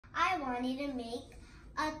I wanted to make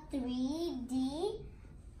a 3D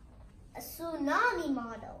tsunami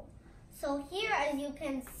model. So here, as you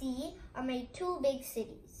can see, are my two big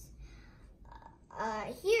cities.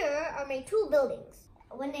 Here are my two buildings.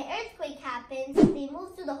 When the earthquake happens, they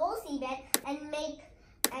move through the whole seabed and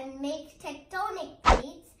make tectonic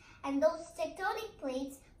plates, and those tectonic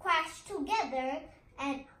plates crash together,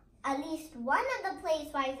 and at least one of the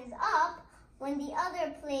plates rises up when the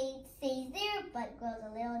other plate stays there but goes a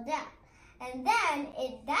little down. And then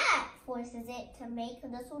that forces it to make the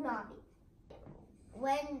tsunami.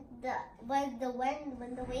 When the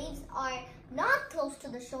waves are not close to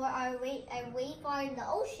the shore, are way far in the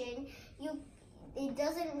ocean, it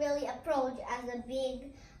doesn't really approach as a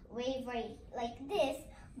big wave like this,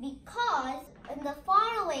 because in the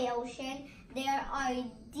faraway ocean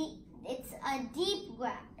it's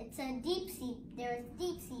a deep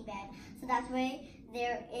seabed, so that's where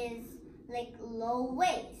there is like low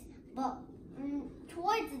waves. But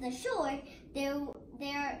towards the shore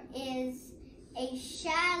there is a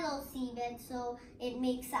shallow seabed, so it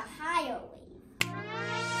makes a higher wave.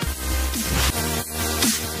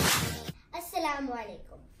 Assalamu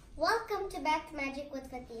alaikum. Welcome to Back to Magic with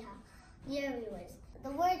Faatiha. Dear viewers,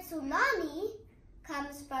 the word tsunami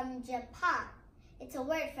comes from Japan. It's a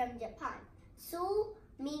word from Japan. Su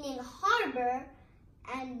meaning harbor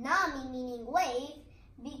and nami meaning wave,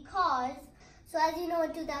 because, so as you know,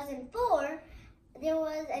 in 2004, there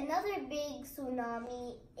was another big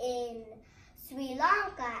tsunami in Sri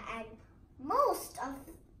Lanka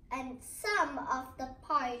and some of the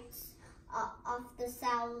parts of the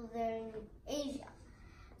southern Asia.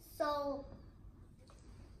 So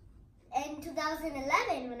in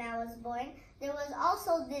 2011, when I was born, there was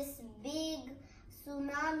also this big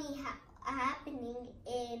tsunami happening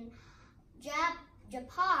in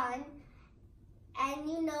Japan, and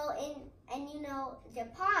you know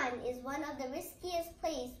Japan is one of the riskiest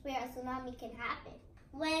places where a tsunami can happen.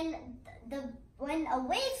 When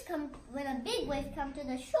a big wave comes to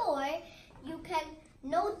the shore, you can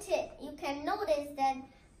notice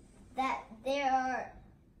that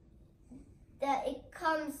it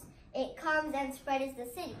comes and spreads the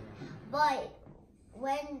city. But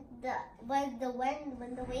when the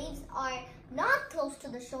waves are not close to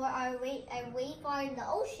the shore, are way far in the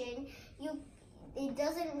ocean, it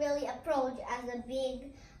doesn't really approach as a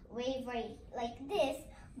big wave like this,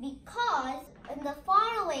 because in the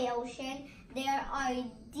faraway ocean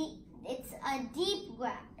it's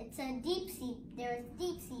a deep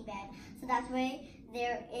seabed, so that's where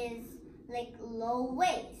there is like low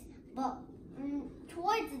waves. But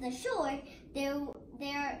towards the shore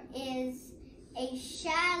there is a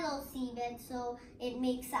shallow seabed, so it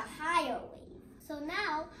makes a higher wave. So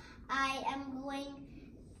now I am going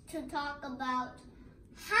to talk about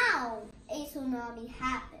how a tsunami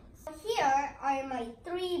happens. Here are my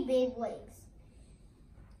three big waves.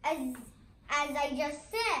 As I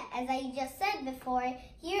just said before,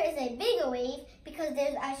 here is a bigger wave because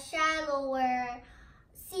there's a shallower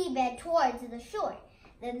seabed towards the shore.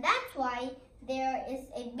 Then that's why there is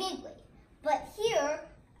a big wave. But here,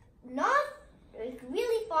 not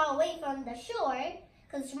really far away from the shore,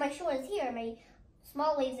 because my shore is here, my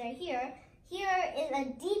small waves are here. Here is a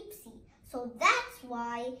deep sea, so that's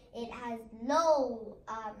why it has low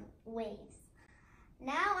waves.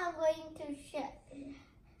 Now I'm going to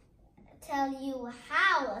tell you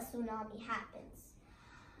how a tsunami happens.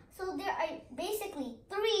 So there are basically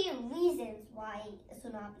three reasons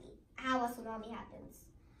how a tsunami happens.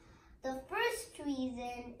 The first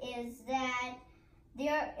reason is that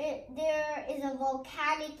there is a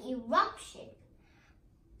volcanic eruption.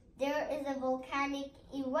 There is a volcanic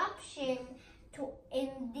eruption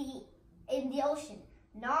in the ocean,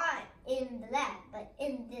 not in the land, but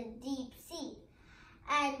in the deep sea.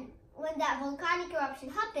 And when that volcanic eruption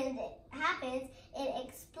happens, it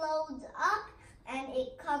explodes up and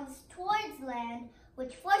it comes towards land,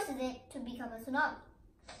 which forces it to become a tsunami.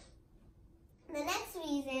 The next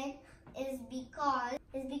reason is because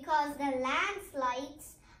the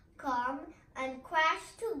landslides come and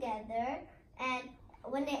crash together, and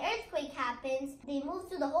when the earthquake happens, they move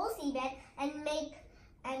through the whole seabed and make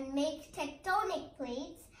tectonic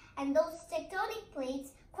plates, and those tectonic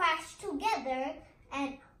plates crash together,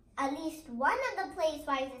 and at least one of the plates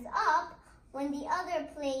rises up when the other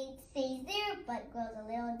plate stays there but goes a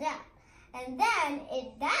little down. And then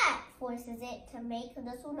that forces it to make the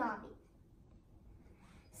tsunami.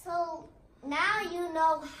 So now you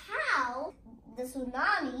know how the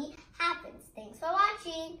tsunami happens. Thanks for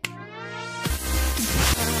watching.